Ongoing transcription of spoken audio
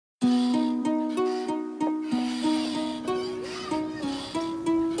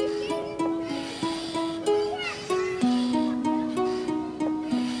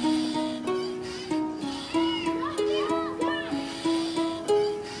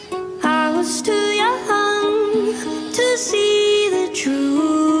was too young to see the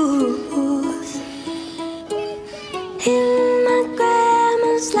truth. In my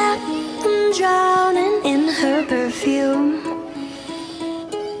grandma's lap, I'm drowning in her perfume.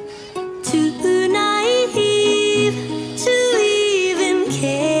 Too naive to even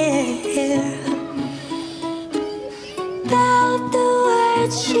care about the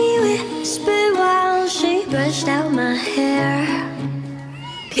words she whispered while she brushed out my hair.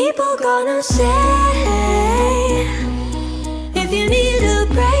 People gonna say, if you need a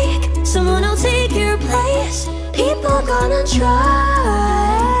break, someone will take your place. People gonna try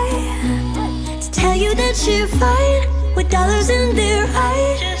to tell you that you're fine with dollars in their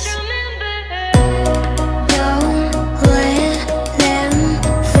eyes. Just remember, don't let them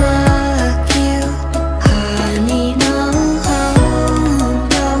fuck you, honey, no.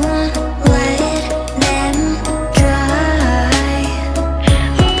 Don't let them try.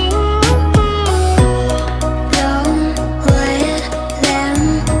 Don't let them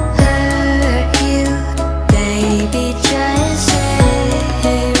hurt you, baby. Just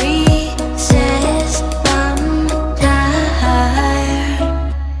say recess, I'm tired.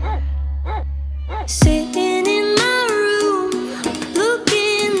 Sitting in my room,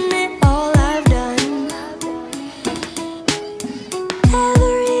 looking at all I've done.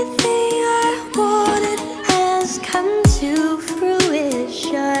 Everything I wanted has come to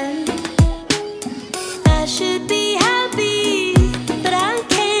fruition. I should be happy, but I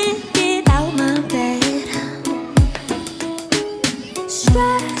can't get out my bed.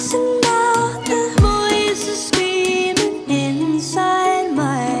 Stressing out the voices screaming inside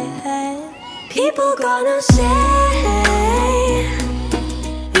my head. People gonna say,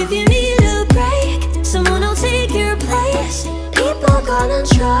 if you need a break, someone will take your place. People gonna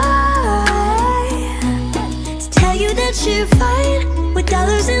try to tell you that you're fine with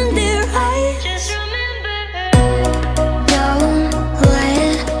dollars in their eyes. Just remember, don't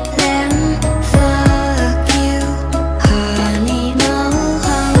let them fuck you, honey, no.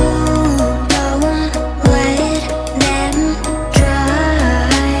 Don't let them try.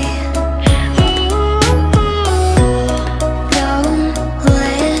 Don't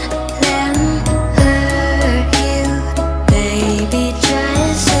let them hurt you, baby.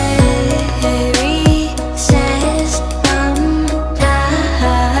 Just say recess, I'm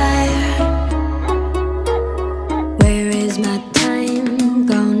tired. Where is my time?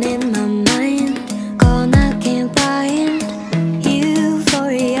 Gone in my mind. Gone, I can't find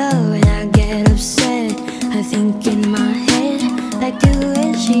euphoria when I get upset. I think in my head, like do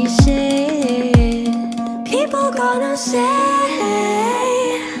as she said. People gonna say,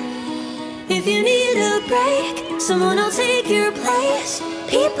 if you need a break, someone will take your place.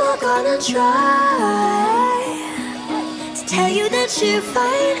 People gonna try to tell you that you're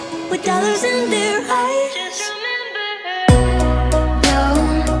fine with dollars in their eyes.